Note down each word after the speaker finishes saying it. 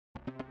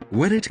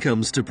When it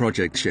comes to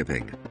project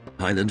shipping,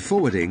 Highland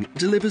Forwarding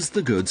delivers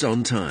the goods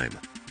on time,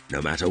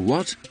 no matter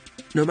what,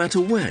 no matter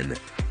when,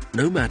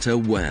 no matter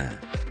where.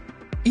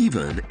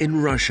 Even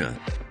in Russia,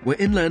 where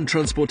inland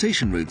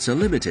transportation routes are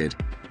limited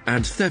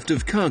and theft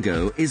of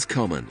cargo is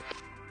common.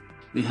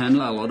 We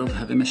handle a lot of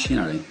heavy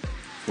machinery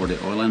for the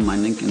oil and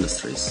mining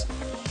industries.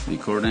 We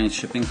coordinate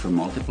shipping from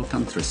multiple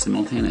countries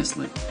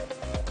simultaneously.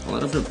 A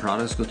lot of the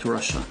products go to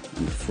Russia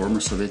and the former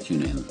Soviet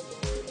Union.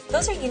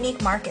 Those are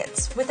unique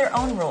markets with their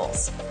own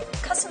rules.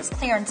 Customs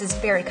clearance is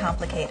very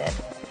complicated,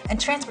 and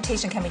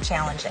transportation can be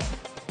challenging.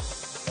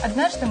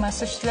 Однажды мы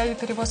осуществляли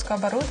перевозку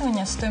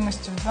оборудования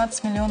стоимостью в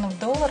 $20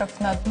 миллионов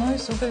на одной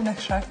из угольных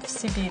шахт в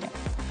Сибири.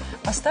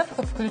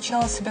 Поставка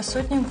включала в себя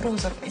сотни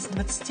грузов из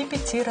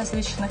 25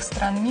 различных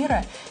стран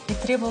мира и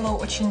требовала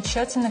очень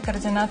тщательной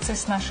координации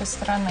с нашей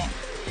стороны.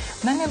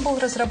 Нами был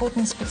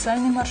разработан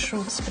специальный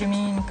маршрут с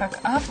применением как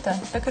авто,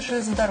 так и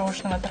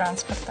железнодорожного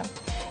транспорта.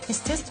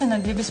 Естественно,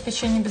 для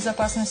обеспечения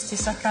безопасности и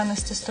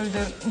сохранности столь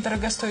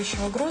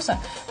дорогостоящего груза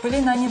были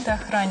наняты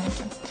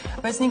охранники.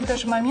 Возник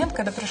даже момент,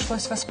 когда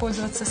пришлось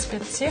воспользоваться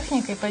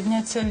спецтехникой,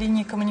 поднять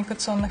линии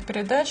коммуникационных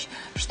передач,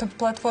 чтобы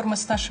платформы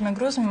с нашими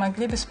грузами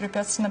могли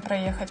беспрепятственно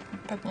проехать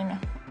под ними.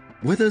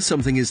 Whether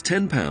something is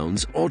 10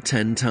 pounds or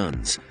 10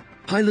 tons,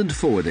 Highland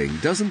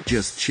Forwarding doesn't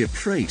just ship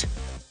freight,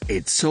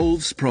 it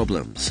solves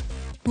problems.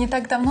 Не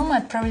так давно мы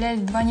отправляли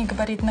 2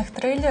 негабаритных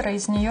трейлера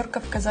из Нью-Йорка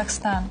в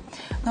Казахстан.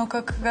 Но,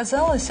 как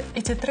оказалось,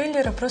 эти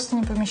трейлеры просто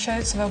не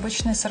помещаются в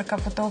обычные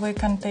 40-футовые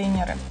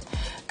контейнеры.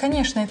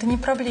 Конечно, это не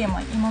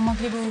проблема, и мы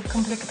могли бы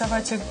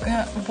комплектовать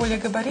более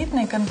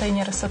габаритные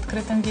контейнеры с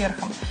открытым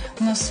верхом,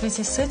 но в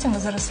связи с этим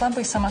возросла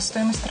бы и сама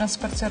стоимость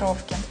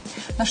транспортировки,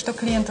 на что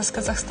клиент из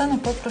Казахстана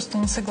попросту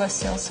не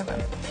согласился бы.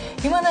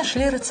 И мы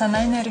нашли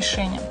рациональное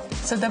решение.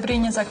 С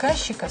одобрения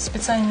заказчика,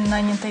 специально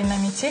нанятой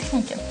нами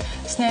техники,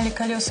 сняли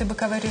колеса и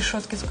боковые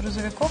решетки с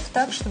грузовиков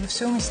так, чтобы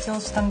все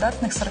уместилось в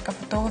стандартных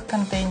 40-футовых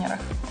контейнерах.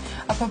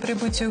 А по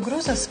прибытию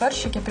груза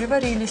сварщики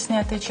приварили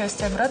снятые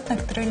части обратно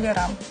к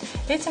трейлерам.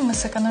 Этим мы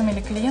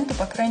сэкономили клиенту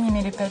по крайней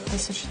мере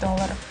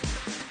 $5000.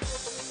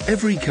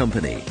 Every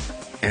company,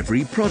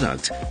 every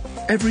product,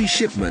 every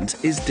shipment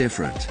is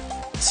different.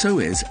 So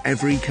is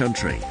every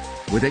country.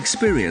 With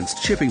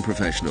experienced shipping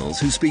professionals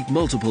who speak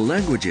multiple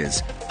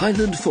languages,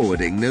 Highland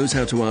Forwarding knows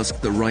how to ask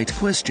the right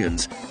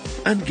questions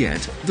and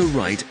get the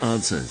right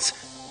answers,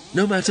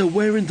 no matter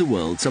where in the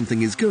world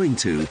something is going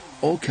to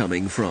or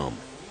coming from.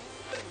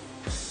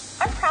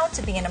 I'm proud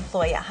to be an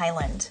employee at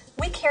Highland.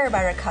 We care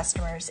about our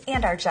customers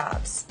and our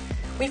jobs.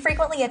 We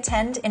frequently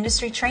attend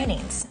industry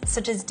trainings,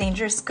 such as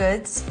dangerous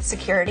goods,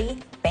 security,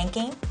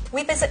 banking.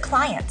 We visit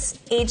clients,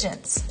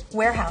 agents,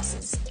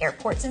 warehouses,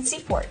 airports, and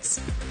seaports.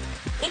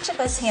 Each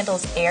of us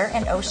handles air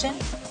and ocean,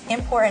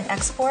 import and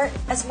export,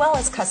 as well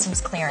as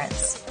customs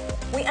clearance.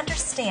 We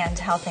understand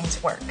how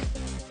things work.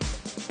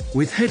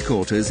 With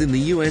headquarters in the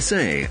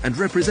USA and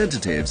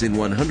representatives in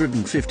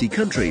 150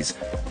 countries,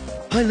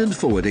 Highland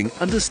Forwarding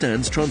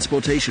understands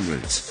transportation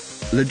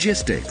routes,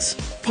 logistics,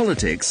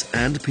 politics,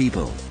 and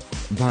people.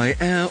 By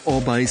air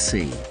or by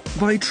sea,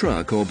 by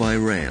truck or by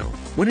rail.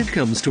 When it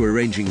comes to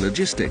arranging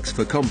logistics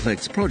for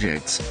complex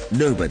projects,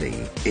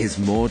 nobody is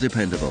more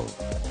dependable.